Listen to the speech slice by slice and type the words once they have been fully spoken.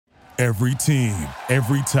Every team,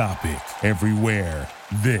 every topic, everywhere.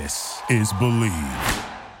 This is Believe.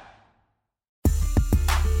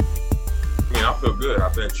 I feel good.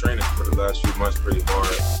 I've been training for the last few months pretty hard.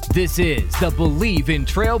 This is the Believe in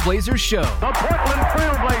Trailblazers show. The Portland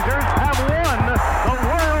Trailblazers have won the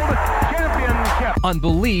World Championship. On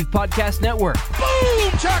Believe Podcast Network. Boom!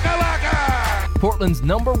 Chakalaka! Portland's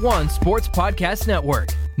 #1 sports podcast network.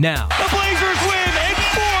 Now. The Blazers win in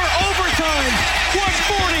 4 overtime.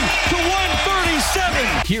 140 to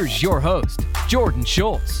 137. Here's your host, Jordan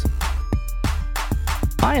Schultz.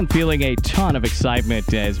 I am feeling a ton of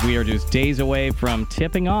excitement as we are just days away from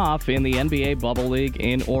tipping off in the NBA Bubble League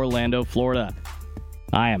in Orlando, Florida.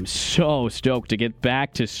 I am so stoked to get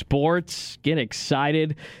back to sports, get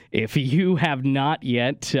excited. If you have not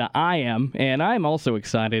yet, I am, and I'm also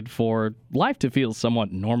excited for life to feel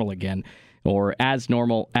somewhat normal again, or as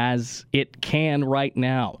normal as it can right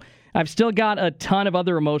now. I've still got a ton of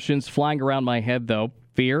other emotions flying around my head, though.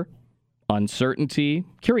 Fear, uncertainty,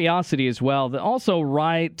 curiosity as well, also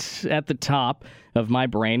right at the top of my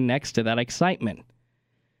brain next to that excitement.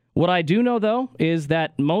 What I do know, though, is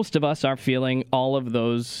that most of us are feeling all of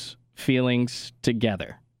those feelings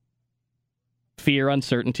together. Fear,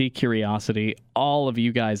 uncertainty, curiosity, all of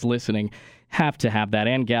you guys listening have to have that,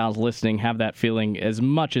 and gals listening have that feeling as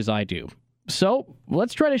much as I do. So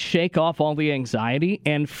let's try to shake off all the anxiety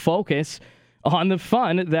and focus on the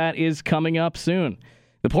fun that is coming up soon.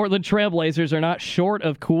 The Portland Trailblazers are not short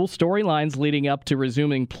of cool storylines leading up to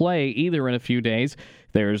resuming play either in a few days.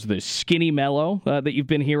 There's the Skinny Melo that you've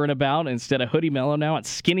been hearing about. Instead of Hoodie Melo, now it's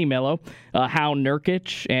Skinny Melo. How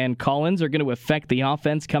Nurkic and Collins are going to affect the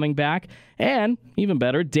offense coming back. And, even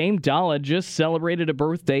better, Dame Dolla just celebrated a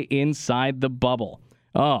birthday inside the bubble.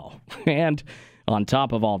 Oh, and on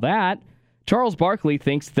top of all that, Charles Barkley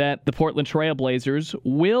thinks that the Portland Trailblazers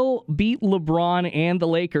will beat LeBron and the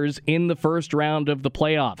Lakers in the first round of the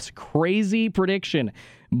playoffs. Crazy prediction.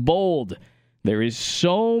 Bold. There is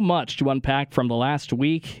so much to unpack from the last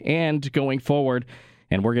week and going forward,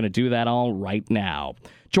 and we're going to do that all right now.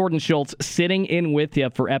 Jordan Schultz sitting in with you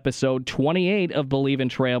for episode 28 of Believe in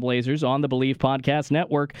Trailblazers on the Believe Podcast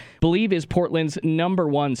Network. Believe is Portland's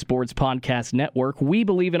 #1 sports podcast network. We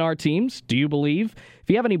believe in our teams. Do you believe? If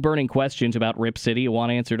you have any burning questions about Rip City you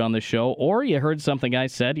want answered on the show, or you heard something I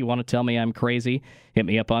said, you want to tell me I'm crazy, hit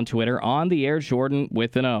me up on Twitter on the Air Jordan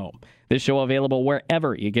with an O. This show available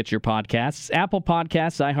wherever you get your podcasts: Apple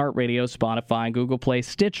Podcasts, iHeartRadio, Spotify, Google Play,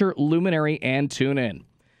 Stitcher, Luminary, and TuneIn.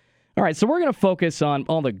 All right, so we're going to focus on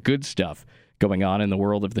all the good stuff going on in the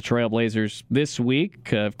world of the Trailblazers this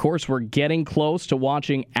week. Of course, we're getting close to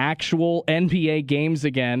watching actual NBA games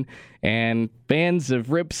again, and fans of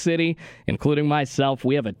Rip City, including myself,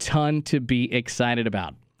 we have a ton to be excited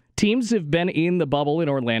about. Teams have been in the bubble in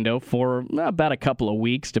Orlando for about a couple of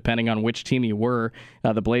weeks, depending on which team you were.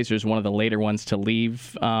 The Blazers, one of the later ones to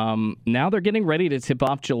leave. Now they're getting ready to tip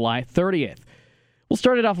off July 30th. We'll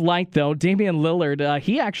start it off light, though. Damian Lillard,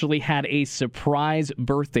 he actually had a surprise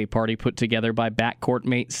birthday party put together by backcourt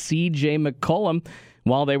mate C.J. McCollum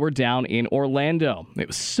while they were down in Orlando. It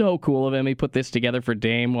was so cool of him. He put this together for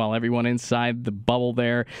Dame while everyone inside the bubble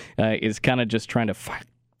there is kind of just trying to fight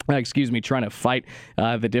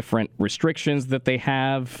the different restrictions that they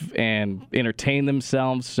have and entertain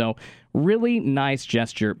themselves. So really nice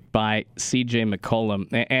gesture by C.J. McCollum.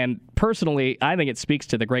 And personally, I think it speaks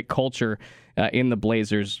to the great culture in the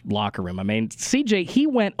Blazers locker room. I mean, C.J., he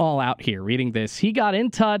went all out here reading this. He got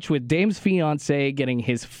in touch with Dame's fiance, getting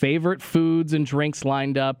his favorite foods and drinks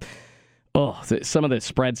lined up. Oh, some of the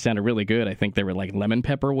spreads sounded really good. I think they were like lemon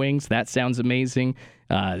pepper wings. That sounds amazing.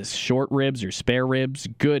 Short ribs or spare ribs.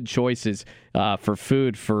 Good choices for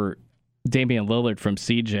food for Damian Lillard from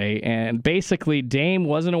CJ. And basically, Dame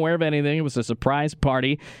wasn't aware of anything. It was a surprise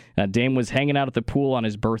party. Dame was hanging out at the pool on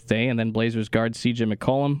his birthday, and then Blazers guard CJ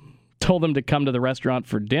McCollum told him to come to the restaurant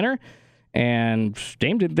for dinner. And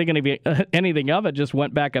Dame didn't think anything of it, just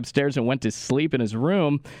went back upstairs and went to sleep in his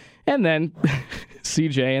room. And then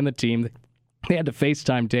CJ and the team, they had to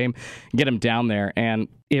FaceTime Dame, get him down there. And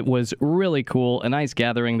it was really cool, a nice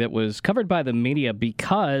gathering that was covered by the media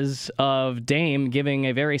because of Dame giving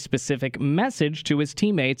a very specific message to his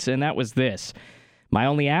teammates, and that was this. My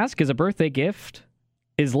only ask as a birthday gift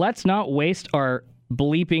is let's not waste our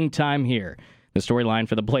bleeping time here. The storyline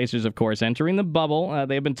for the Blazers, of course, entering the bubble.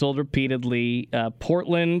 They've been told repeatedly,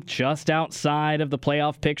 Portland just outside of the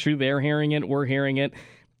playoff picture. They're hearing it. We're hearing it.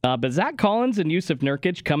 But Zach Collins and Jusuf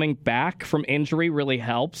Nurkic coming back from injury really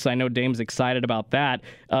helps. I know Dame's excited about that.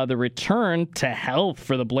 The return to health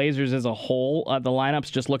for the Blazers as a whole. The lineup's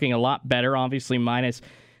just looking a lot better, obviously minus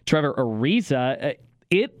Trevor Ariza.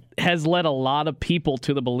 It has led a lot of people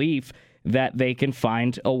to the belief that they can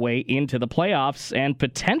find a way into the playoffs and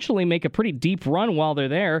potentially make a pretty deep run while they're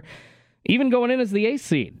there, even going in as the 8th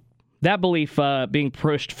seed. That belief being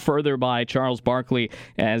pushed further by Charles Barkley,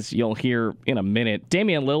 as you'll hear in a minute.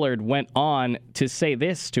 Damian Lillard went on to say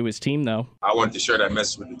this to his team, though. I wanted to share that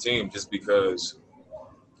message with the team just because,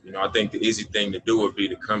 I think the easy thing to do would be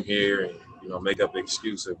to come here and, make up an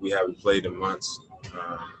excuse if we haven't played in months.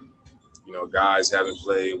 Guys haven't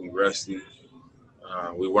played, we rusty.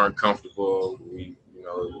 We weren't comfortable. We're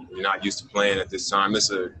not used to playing at this time. It's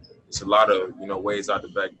a lot of, ways out the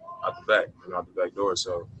back door.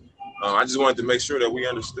 So I just wanted to make sure that we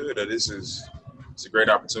understood that it's a great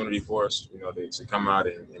opportunity for us, to come out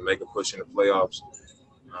and make a push in the playoffs.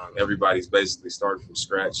 Everybody's basically starting from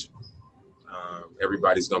scratch.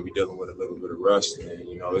 Everybody's going to be dealing with a little bit of rust, and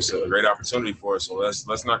it's a great opportunity for us. So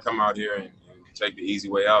let's not come out here and take the easy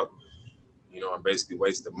way out, and basically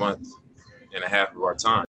waste a month and a half of our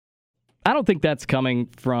time. I don't think that's coming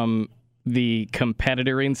from the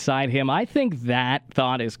competitor inside him. I think that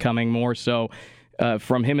thought is coming more so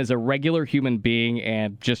from him as a regular human being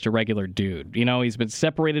and just a regular dude. He's been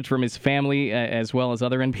separated from his family as well as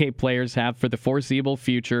other NBA players have for the foreseeable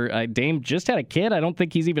future. Dame just had a kid. I don't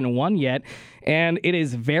think he's even one yet. And it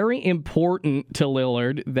is very important to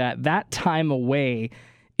Lillard that time away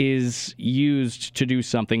is used to do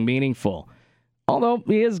something meaningful. Although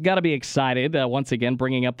he has got to be excited, once again,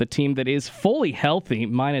 bringing up the team that is fully healthy,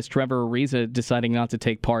 minus Trevor Ariza deciding not to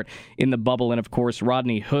take part in the bubble. And, of course,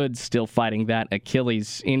 Rodney Hood still fighting that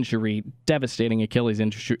Achilles injury, devastating Achilles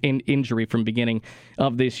injury from beginning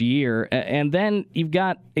of this year. And then you've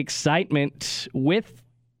got excitement with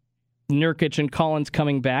Nurkic and Collins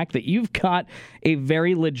coming back that you've got a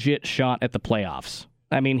very legit shot at the playoffs.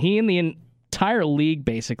 I mean, he and the entire league,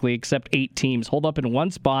 basically, except 8 teams, hold up in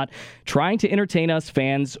one spot, trying to entertain us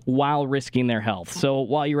fans while risking their health. So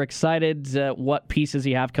while you're excited what pieces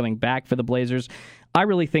you have coming back for the Blazers, I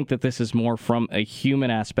really think that this is more from a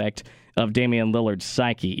human aspect of Damian Lillard's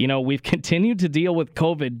psyche. We've continued to deal with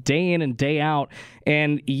COVID day in and day out,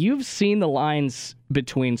 and you've seen the lines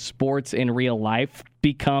between sports and real life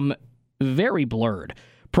become very blurred.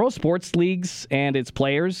 Pro sports leagues and its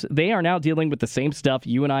players, they are now dealing with the same stuff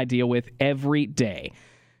you and I deal with every day.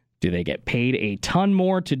 Do they get paid a ton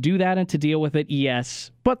more to do that and to deal with it? Yes,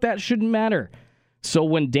 but that shouldn't matter. So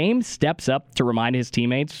when Dame steps up to remind his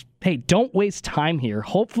teammates, hey, don't waste time here,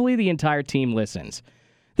 hopefully the entire team listens.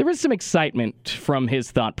 There is some excitement from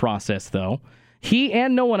his thought process, though. He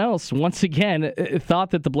and no one else, once again,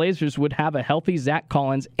 thought that the Blazers would have a healthy Zach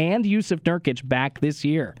Collins and Yusuf Nurkic back this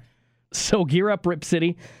year. So gear up, Rip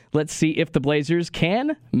City. Let's see if the Blazers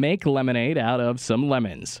can make lemonade out of some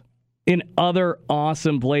lemons. In other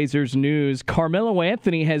awesome Blazers news, Carmelo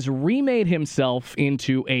Anthony has remade himself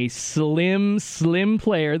into a slim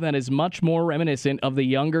player that is much more reminiscent of the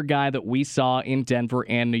younger guy that we saw in Denver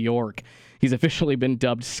and New York. He's officially been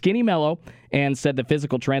dubbed Skinny Melo and said the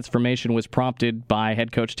physical transformation was prompted by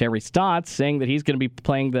head coach Terry Stotts, saying that he's going to be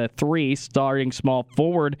playing the 3 starting small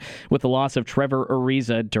forward with the loss of Trevor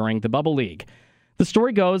Ariza during the Bubble League. The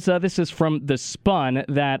story goes, this is from The Spun,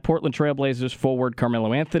 that Portland Trail Blazers forward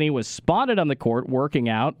Carmelo Anthony was spotted on the court working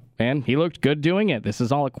out, and he looked good doing it. This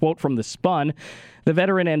is all a quote from The Spun. The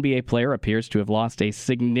veteran NBA player appears to have lost a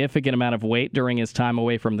significant amount of weight during his time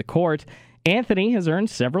away from the court. Anthony has earned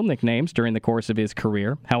several nicknames during the course of his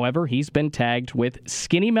career. However, he's been tagged with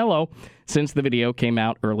Skinny Melo since the video came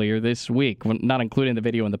out earlier this week. Not including the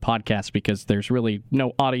video in the podcast because there's really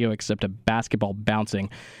no audio except a basketball bouncing.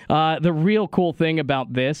 The real cool thing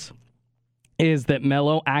about this is that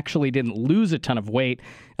Melo actually didn't lose a ton of weight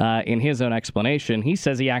in his own explanation. He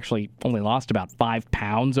says he actually only lost about 5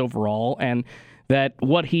 pounds overall, and that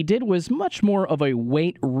what he did was much more of a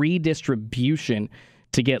weight redistribution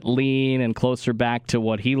to get lean and closer back to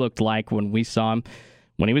what he looked like when we saw him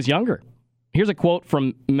when he was younger. Here's a quote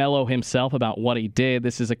from Melo himself about what he did.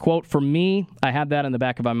 This is a quote from me. I had that in the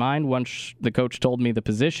back of my mind once the coach told me the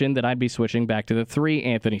position that I'd be switching back to the 3,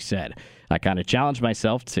 Anthony said. I kind of challenged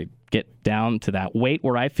myself to get down to that weight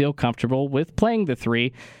where I feel comfortable with playing the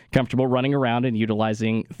 3, comfortable running around and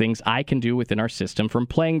utilizing things I can do within our system from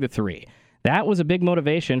playing the 3. That was a big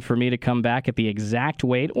motivation for me to come back at the exact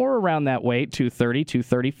weight or around that weight, 230,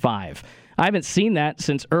 235. I haven't seen that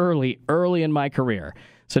since early in my career.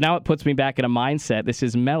 So now it puts me back in a mindset. This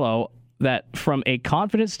is Melo, that from a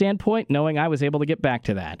confidence standpoint, knowing I was able to get back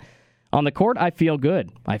to that. On the court, I feel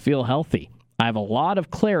good. I feel healthy. I have a lot of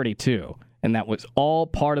clarity, too. And that was all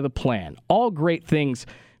part of the plan. All great things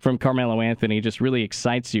from Carmelo Anthony. Just really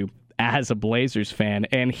excites you as a Blazers fan.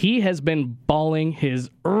 And he has been balling his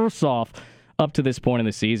arse off up to this point in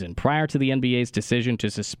the season. Prior to the NBA's decision to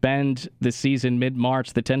suspend the season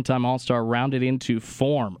mid-March, the 10-time All-Star rounded into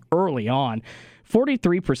form early on.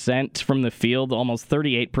 43% from the field, almost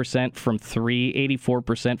 38% from three,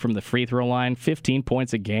 84% from the free throw line, 15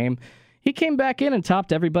 points a game. He came back in and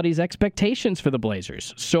topped everybody's expectations for the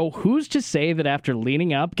Blazers. So who's to say that after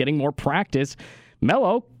leaning up, getting more practice,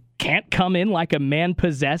 Melo can't come in like a man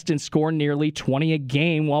possessed and score nearly 20 a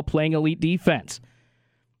game while playing elite defense?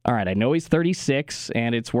 All right, I know he's 36,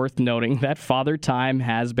 and it's worth noting that Father Time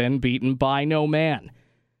has been beaten by no man.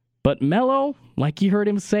 But Melo, like you heard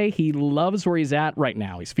him say, he loves where he's at right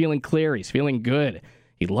now. He's feeling clear. He's feeling good.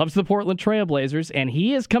 He loves the Portland Trail Blazers, and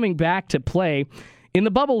he is coming back to play in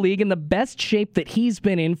the Bubble League in the best shape that he's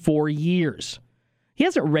been in for years. He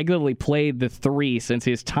hasn't regularly played the three since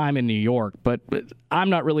his time in New York, but I'm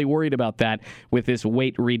not really worried about that with this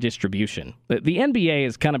weight redistribution. The NBA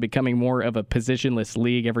is kind of becoming more of a positionless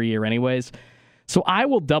league every year anyways. So I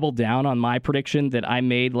will double down on my prediction that I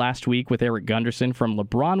made last week with Eric Gunderson from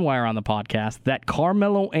LeBron Wire on the podcast, that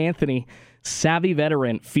Carmelo Anthony, savvy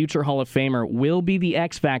veteran, future Hall of Famer, will be the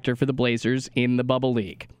X factor for the Blazers in the Bubble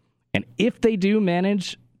League. And if they do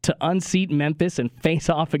manage to unseat Memphis and face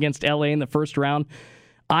off against LA in the first round,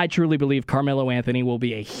 I truly believe Carmelo Anthony will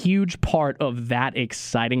be a huge part of that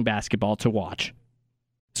exciting basketball to watch.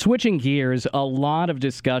 Switching gears, a lot of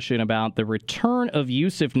discussion about the return of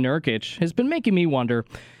Jusuf Nurkic has been making me wonder,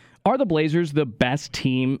 are the Blazers the best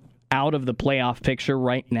team out of the playoff picture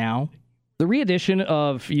right now? The re-addition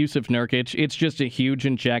of Jusuf Nurkic, it's just a huge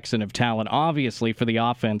injection of talent, obviously, for the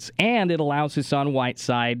offense, and it allows Hassan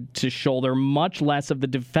Whiteside to shoulder much less of the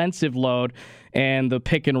defensive load and the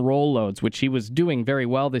pick-and-roll loads, which he was doing very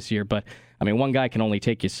well this year. But, I mean, one guy can only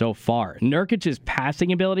take you so far. Nurkic's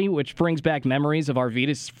passing ability, which brings back memories of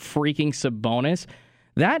Arvydas freaking Sabonis,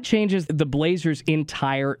 that changes the Blazers'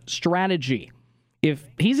 entire strategy. If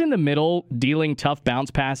he's in the middle dealing tough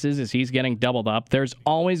bounce passes as he's getting doubled up, there's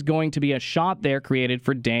always going to be a shot there created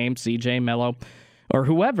for Dame, CJ, Melo, or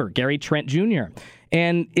whoever, Gary Trent Jr.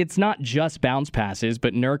 And it's not just bounce passes,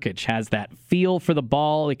 but Nurkic has that feel for the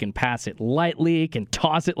ball. He can pass it lightly. He can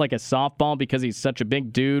toss it like a softball because he's such a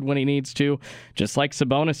big dude when he needs to, just like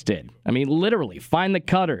Sabonis did. I mean, literally, find the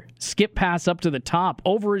cutter, skip pass up to the top,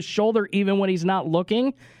 over his shoulder even when he's not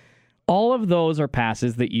looking. All of those are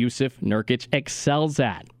passes that Jusuf Nurkic excels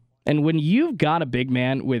at. And when you've got a big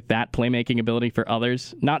man with that playmaking ability for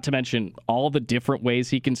others, not to mention all the different ways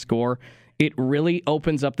he can score, it really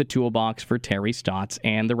opens up the toolbox for Terry Stotts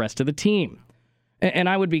and the rest of the team. And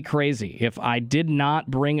I would be crazy if I did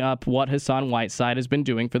not bring up what Hassan Whiteside has been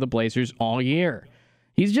doing for the Blazers all year.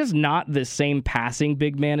 He's just not the same passing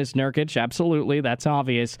big man as Nurkic, absolutely, that's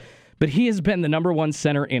obvious. But he has been the number one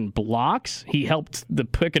center in blocks. He helped the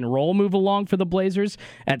pick and roll move along for the Blazers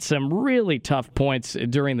at some really tough points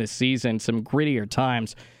during the season, some grittier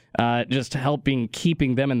times, just helping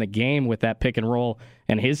keeping them in the game with that pick and roll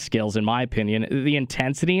and his skills, in my opinion. The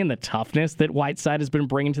intensity and the toughness that Whiteside has been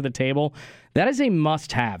bringing to the table, that is a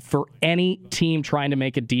must-have for any team trying to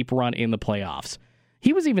make a deep run in the playoffs.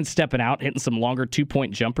 He was even stepping out, hitting some longer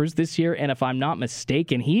two-point jumpers this year, and if I'm not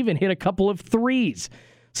mistaken, he even hit a couple of threes.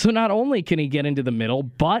 So not only can he get into the middle,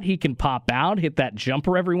 but he can pop out, hit that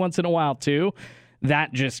jumper every once in a while too.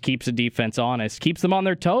 That just keeps the defense honest, keeps them on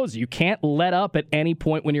their toes. You can't let up at any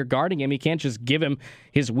point when you're guarding him. You can't just give him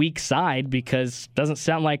his weak side because it doesn't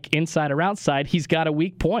sound like inside or outside he's got a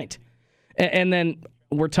weak point. And then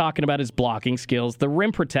we're talking about his blocking skills, the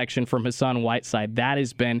rim protection from Hassan Whiteside. That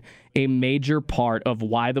has been a major part of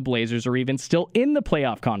why the Blazers are even still in the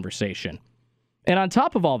playoff conversation. And on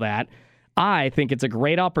top of all that, I think it's a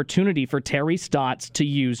great opportunity for Terry Stotts to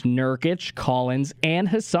use Nurkic, Collins, and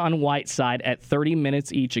Hassan Whiteside at 30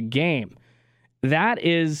 minutes each a game. That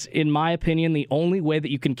is, in my opinion, the only way that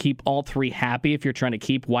you can keep all three happy if you're trying to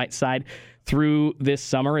keep Whiteside through this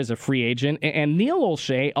summer as a free agent. And Neil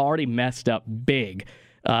Olshey already messed up big.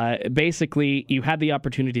 Basically, you had the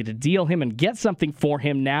opportunity to deal him and get something for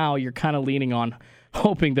him. Now you're kind of leaning on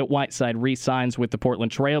hoping that Whiteside re-signs with the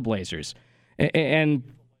Portland Trail Blazers. And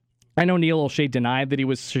I know Neil Olshey denied that he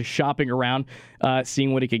was shopping around,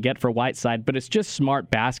 seeing what he could get for Whiteside, but it's just smart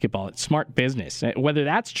basketball. It's smart business. Whether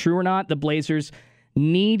that's true or not, the Blazers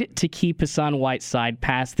need to keep Hassan Whiteside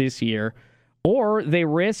past this year, or they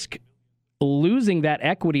risk losing that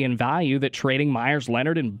equity and value that trading Myers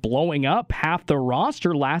Leonard and blowing up half the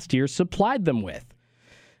roster last year supplied them with.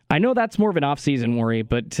 I know that's more of an offseason worry,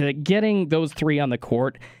 but getting those three on the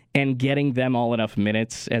court and getting them all enough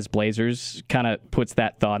minutes as Blazers kind of puts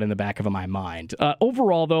that thought in the back of my mind.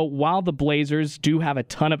 Overall, though, while the Blazers do have a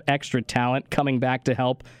ton of extra talent coming back to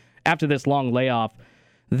help after this long layoff,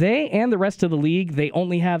 They and the rest of the league, they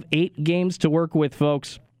only have 8 games to work with,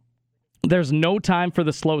 folks. There's no time for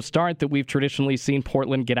the slow start that we've traditionally seen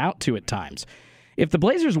Portland get out to at times. If the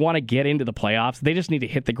Blazers want to get into the playoffs, they just need to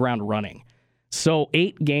hit the ground running. So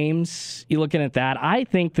 8 games, you're looking at that. I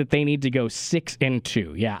think that they need to go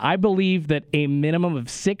 6-2. Yeah, I believe that a minimum of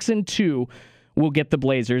 6-2 will get the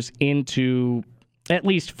Blazers into at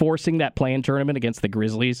least forcing that play-in tournament against the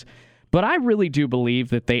Grizzlies. But I really do believe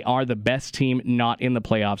that they are the best team not in the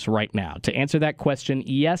playoffs right now. To answer that question,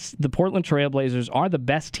 yes, the Portland Trail Blazers are the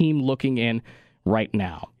best team looking in right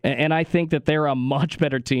now. And I think that they're a much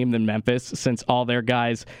better team than Memphis since all their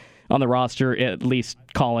guys on the roster, at least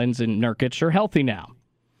Collins and Nurkic, are healthy now.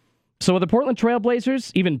 So are the Portland Trail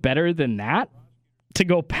Blazers even better than that? To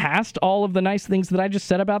go past all of the nice things that I just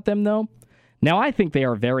said about them, though? Now, I think they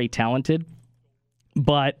are very talented,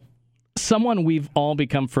 but someone we've all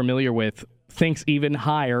become familiar with thinks even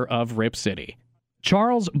higher of Rip City.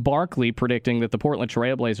 Charles Barkley predicting that the Portland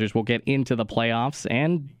Trail Blazers will get into the playoffs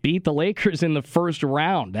and beat the Lakers in the first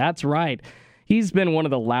round. That's right. He's been one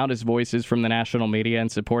of the loudest voices from the national media in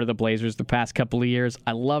support of the Blazers the past couple of years.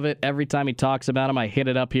 I love it. Every time he talks about them, I hit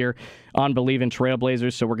it up here on Believe in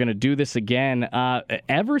Trailblazers, so we're going to do this again.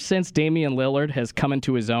 Ever since Damian Lillard has come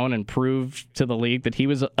into his own and proved to the league that he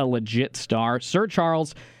was a legit star, Sir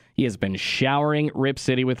Charles, he has been showering Rip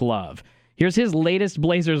City with love. Here's his latest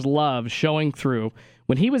Blazers love showing through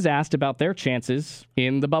when he was asked about their chances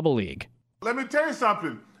in the Bubble League. Let me tell you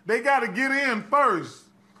something. They got to get in first.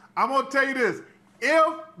 I'm going to tell you this.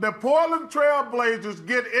 If the Portland Trail Blazers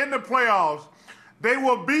get in the playoffs, they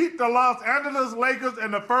will beat the Los Angeles Lakers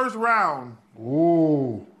in the first round.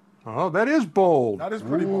 Ooh. Oh, that is bold. That is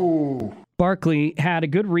pretty bold. Barkley had a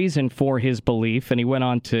good reason for his belief, and he went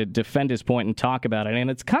on to defend his point and talk about it. And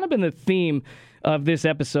it's kind of been the theme of this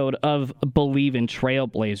episode of Believe in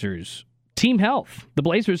Trailblazers. Team health. The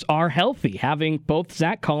Blazers are healthy. Having both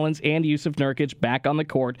Zach Collins and Yusuf Nurkic back on the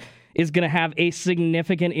court is going to have a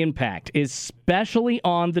significant impact, especially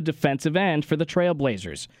on the defensive end for the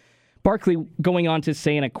Trailblazers. Barkley going on to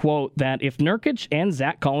say in a quote that if Nurkic and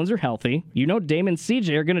Zach Collins are healthy, you know Dame and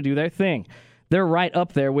CJ are going to do their thing. They're right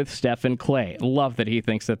up there with Steph and Clay. Love that he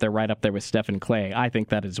thinks that they're right up there with Steph and Clay. I think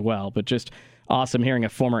that as well, but just awesome hearing a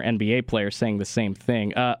former NBA player saying the same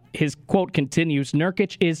thing. His quote continues,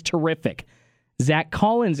 Nurkic is terrific. Zach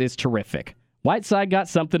Collins is terrific. Whiteside got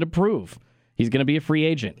something to prove. He's going to be a free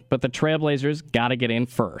agent, but the Trailblazers got to get in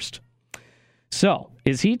first. So,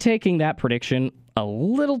 is he taking that prediction a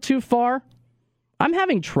little too far? I'm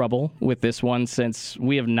having trouble with this one since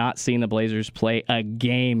we have not seen the Blazers play a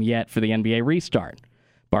game yet for the NBA restart.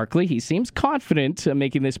 Barkley, he seems confident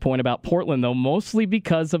making this point about Portland, though, mostly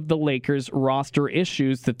because of the Lakers' roster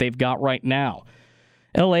issues that they've got right now.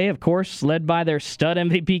 LA, of course, led by their stud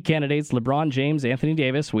MVP candidates, LeBron James, Anthony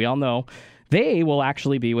Davis, we all know. They will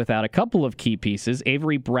actually be without a couple of key pieces.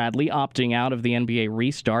 Avery Bradley opting out of the NBA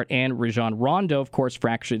restart, and Rajon Rondo, of course,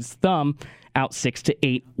 fractured his thumb, out 6 to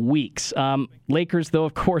 8 weeks. Lakers, though,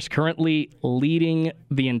 of course, currently leading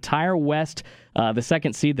the entire West. The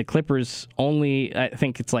second seed, the Clippers, only, I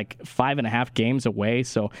think it's like 5.5 games away.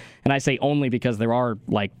 So, and I say only because there are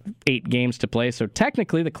like 8 games to play. So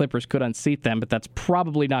technically, the Clippers could unseat them, but that's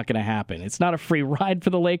probably not going to happen. It's not a free ride for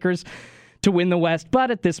the Lakers to win the West, but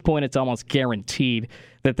at this point, it's almost guaranteed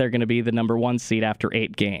that they're going to be the number 1 seed after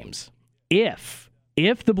 8 games. If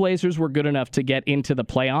the Blazers were good enough to get into the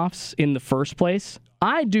playoffs in the first place,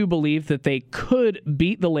 I do believe that they could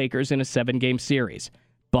beat the Lakers in a 7-game series.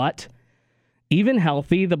 But even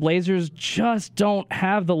healthy, the Blazers just don't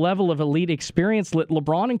have the level of elite experience that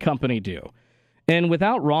LeBron and company do. And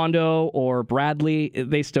without Rondo or Bradley,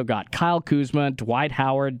 they still got Kyle Kuzma, Dwight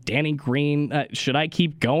Howard, Danny Green. Should I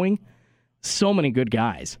keep going? So many good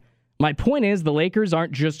guys. My point is the Lakers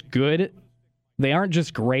aren't just good. They aren't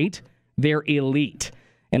just great. They're elite.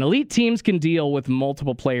 And elite teams can deal with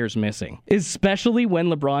multiple players missing, especially when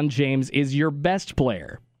LeBron James is your best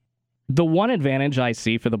player. The one advantage I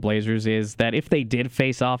see for the Blazers is that if they did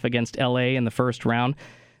face off against LA in the first round,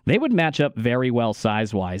 they would match up very well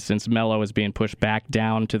size-wise since Melo is being pushed back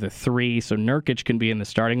down to the 3, so Nurkic can be in the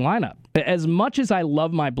starting lineup. As much as I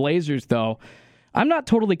love my Blazers, though, I'm not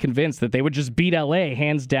totally convinced that they would just beat LA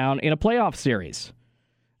hands down in a playoff series.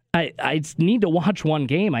 I need to watch one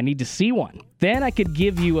game. I need to see one. Then I could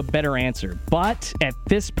give you a better answer. But at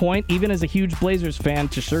this point, even as a huge Blazers fan,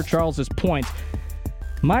 to Sir Charles's point,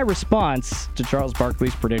 my response to Charles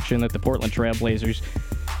Barkley's prediction that the Portland Trail Blazers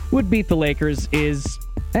would beat the Lakers is,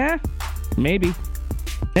 maybe.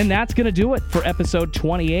 And that's going to do it for episode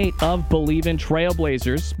 28 of Believe in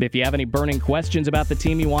Trailblazers. If you have any burning questions about the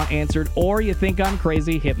team you want answered, or you think I'm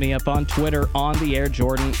crazy, hit me up on Twitter, On The Air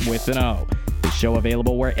Jordan with an O. The show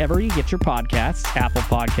available wherever you get your podcasts: Apple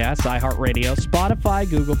Podcasts, iHeartRadio, Spotify,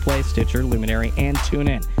 Google Play, Stitcher, Luminary, and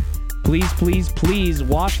TuneIn. Please, please, please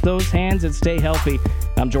wash those hands and stay healthy.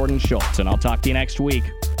 I'm Jordan Schultz, and I'll talk to you next week.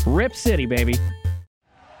 Rip City, baby.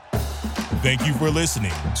 Thank you for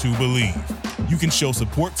listening to Believe. You can show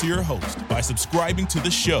support to your host by subscribing to the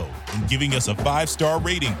show and giving us a 5-star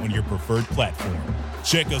rating on your preferred platform.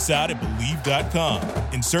 Check us out at Believe.com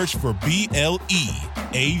and search for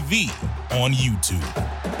BLEAV on YouTube.